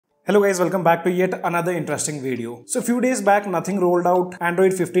Hello guys, welcome back to yet another interesting video. So a few days back, Nothing rolled out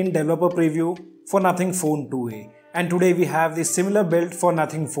Android 15 developer preview for Nothing Phone 2a. And today we have the similar build for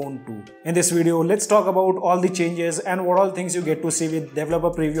Nothing Phone 2. In this video, let's talk about all the changes and what all things you get to see with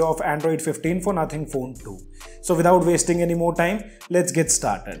developer preview of Android 15 for Nothing Phone 2. So without wasting any more time, let's get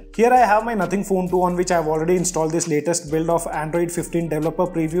started. Here I have my Nothing Phone 2 on which I have already installed this latest build of Android 15 developer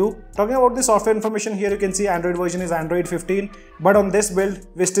preview. Talking about the software information, here you can see Android version is Android 15, but on this build,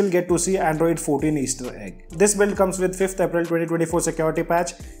 we still get to see Android 14 Easter egg. This build comes with 5th April 2024 security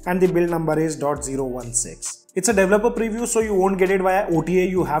patch and the build number is .016. It's a developer preview, so you won't get it via OTA.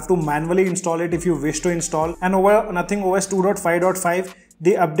 You have to manually install it if you wish to install. And over Nothing OS 2.5.5,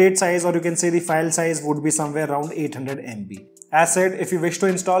 the update size, or you can say the file size, would be somewhere around 800 MB. As said, if you wish to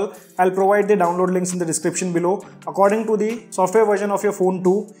install, I'll provide the download links in the description below. According to the software version of your phone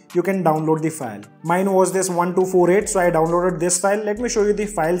 2, you can download the file. Mine was this 1248, so I downloaded this file. Let me show you the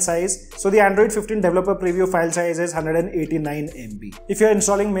file size. So the Android 15 developer preview file size is 189 MB. If you're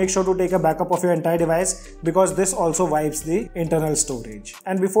installing, make sure to take a backup of your entire device because this also wipes the internal storage.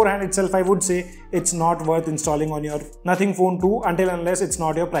 And beforehand itself, I would say it's not worth installing on your Nothing Phone 2 unless it's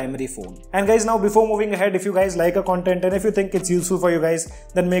not your primary phone. And guys, now before moving ahead, if you guys like a content and if you think it's useful for you guys,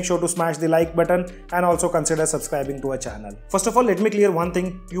 then make sure to smash the like button and also consider subscribing to our channel. First of all, let me clear one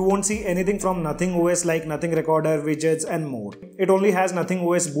thing. You won't see anything from Nothing OS like Nothing Recorder, widgets and more. It only has Nothing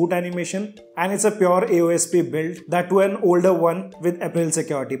OS boot animation and it's a pure AOSP build, that to an older one with April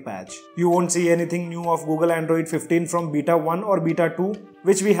security patch. You won't see anything new of Google Android 15 from Beta 1 or Beta 2,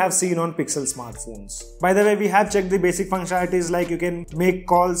 which we have seen on Pixel smartphones. By the way, we have checked the basic functionalities like you can make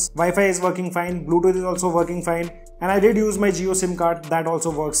calls, Wi-Fi is working fine, Bluetooth is also working fine, and I did use my Jio SIM card, that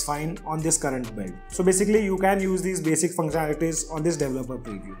also works fine on this current build. So basically you can use these basic functionalities on this developer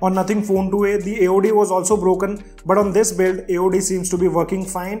preview. On Nothing Phone 2a, the AOD was also broken, but on this build, AOD seems to be working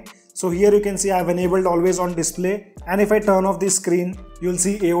fine. So here you can see I have enabled always on display, and if I turn off the screen, you'll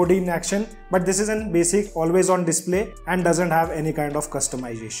see AOD in action, but this is in basic always on display and doesn't have any kind of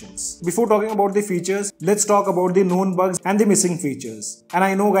customizations. Before talking about the features, let's talk about the known bugs and the missing features. And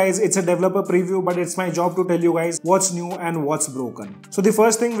I know guys, it's a developer preview, but it's my job to tell you guys what's new and what's broken. So the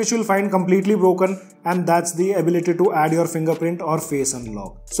first thing which you'll find completely broken, and that's the ability to add your fingerprint or face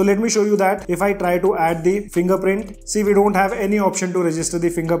unlock. So let me show you that. If I try to add the fingerprint, see we don't have any option to register the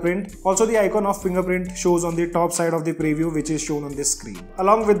fingerprint. Also the icon of fingerprint shows on the top side of the preview, which is shown on this screen.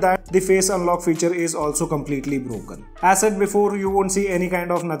 Along with that, the face unlock feature is also completely broken. As said before, you won't see any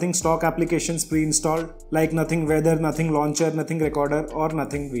kind of Nothing stock applications pre-installed like Nothing Weather, Nothing Launcher, Nothing Recorder or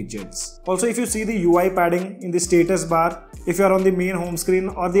Nothing Widgets. Also, if you see the UI padding in the status bar, if you are on the main home screen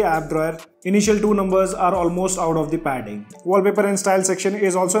or the app drawer, initial two numbers are almost out of the padding. Wallpaper and style section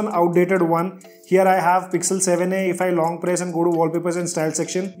is also an outdated one. Here I have Pixel 7a. If I long press and go to wallpapers and style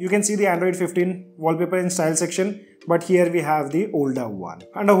section, you can see the Android 15 wallpaper and style section, but here we have the older one.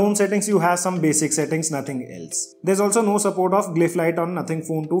 Under home settings, you have some basic settings, nothing else. There's also no support of glyph light on Nothing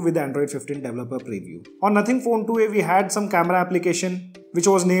Phone 2 with Android 15 developer preview. On Nothing Phone 2a, we had some camera application which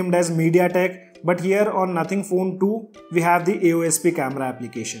was named as MediaTek. But here on Nothing Phone 2, we have the AOSP camera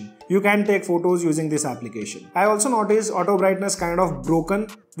application. You can take photos using this application. I also noticed auto brightness kind of broken,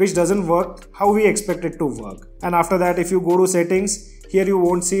 which doesn't work how we expect it to work. And after that, if you go to settings, here you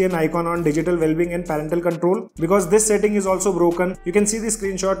won't see an icon on digital well-being and parental control because this setting is also broken. You can see the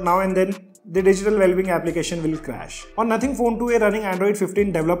screenshot now and then. The digital well-being application will crash. On Nothing Phone 2a running Android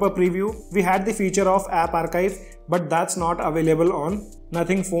 15 developer preview, we had the feature of app archive, but that's not available on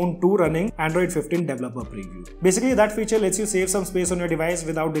Nothing Phone 2 running Android 15 developer preview. Basically, that feature lets you save some space on your device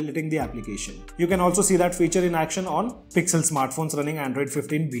without deleting the application. You can also see that feature in action on Pixel smartphones running Android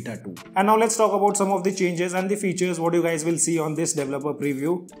 15 Beta 2. And now let's talk about some of the changes and the features what you guys will see on this developer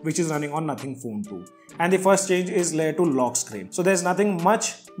preview, which is running on Nothing Phone 2. And the first change is layer to lock screen. So there's nothing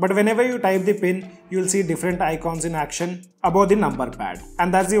much, but whenever you type the pin, you'll see different icons in action above the number pad.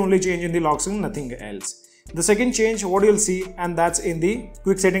 And that's the only change in the lock screen, nothing else. The second change, what you'll see, and that's in the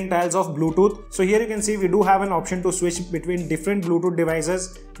quick setting tiles of Bluetooth. So here you can see we do have an option to switch between different Bluetooth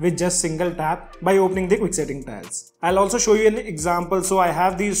devices with just single tap by opening the quick setting tiles. I'll also show you an example. So I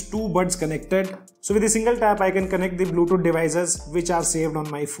have these two buds connected. So with a single tap, I can connect the Bluetooth devices which are saved on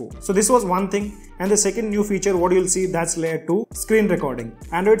my phone. So this was one thing. And the second new feature, what you'll see, that's layer 2 screen recording.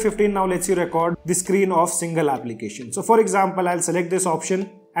 Android 15 now lets you record the screen of single application. So for example, I'll select this option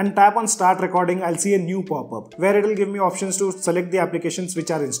and tap on start recording. I'll see a new pop-up where it will give me options to select the applications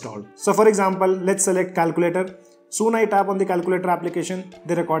which are installed. So for example, let's select calculator. Soon I tap on the calculator application,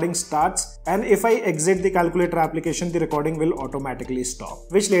 the recording starts, and if I exit the calculator application, the recording will automatically stop,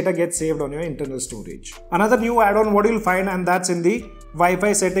 which later gets saved on your internal storage. Another new add-on what you'll find, and that's in the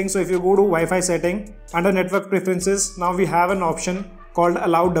Wi-Fi settings. So if you go to Wi-Fi setting, under network preferences, now we have an option called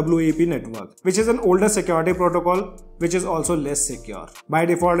Allow WAP network, which is an older security protocol which is also less secure. By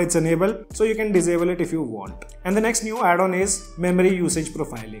default it's enabled, so you can disable it if you want. And the next new add-on is memory usage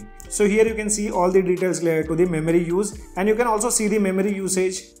profiling. So here you can see all the details related to the memory use, and you can also see the memory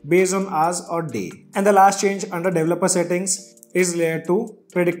usage based on hours or day. And the last change under developer settings is related to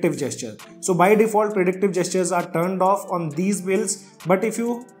predictive gesture. So by default predictive gestures are turned off on these builds, but if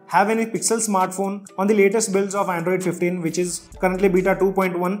you have any Pixel smartphone on the latest builds of Android 15, which is currently beta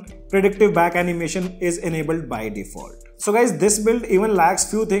 2.1, predictive back animation is enabled by default. So guys, this build even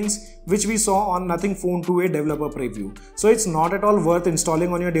lacks few things which we saw on Nothing Phone 2a developer preview. So it's not at all worth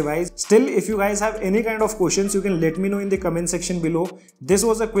installing on your device. Still, if you guys have any kind of questions, you can let me know in the comment section below. This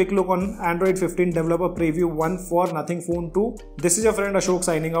was a quick look on Android 15 developer preview 1 for Nothing Phone 2. This is your friend Ashok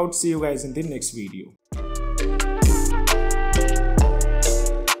signing out. See you guys in the next video.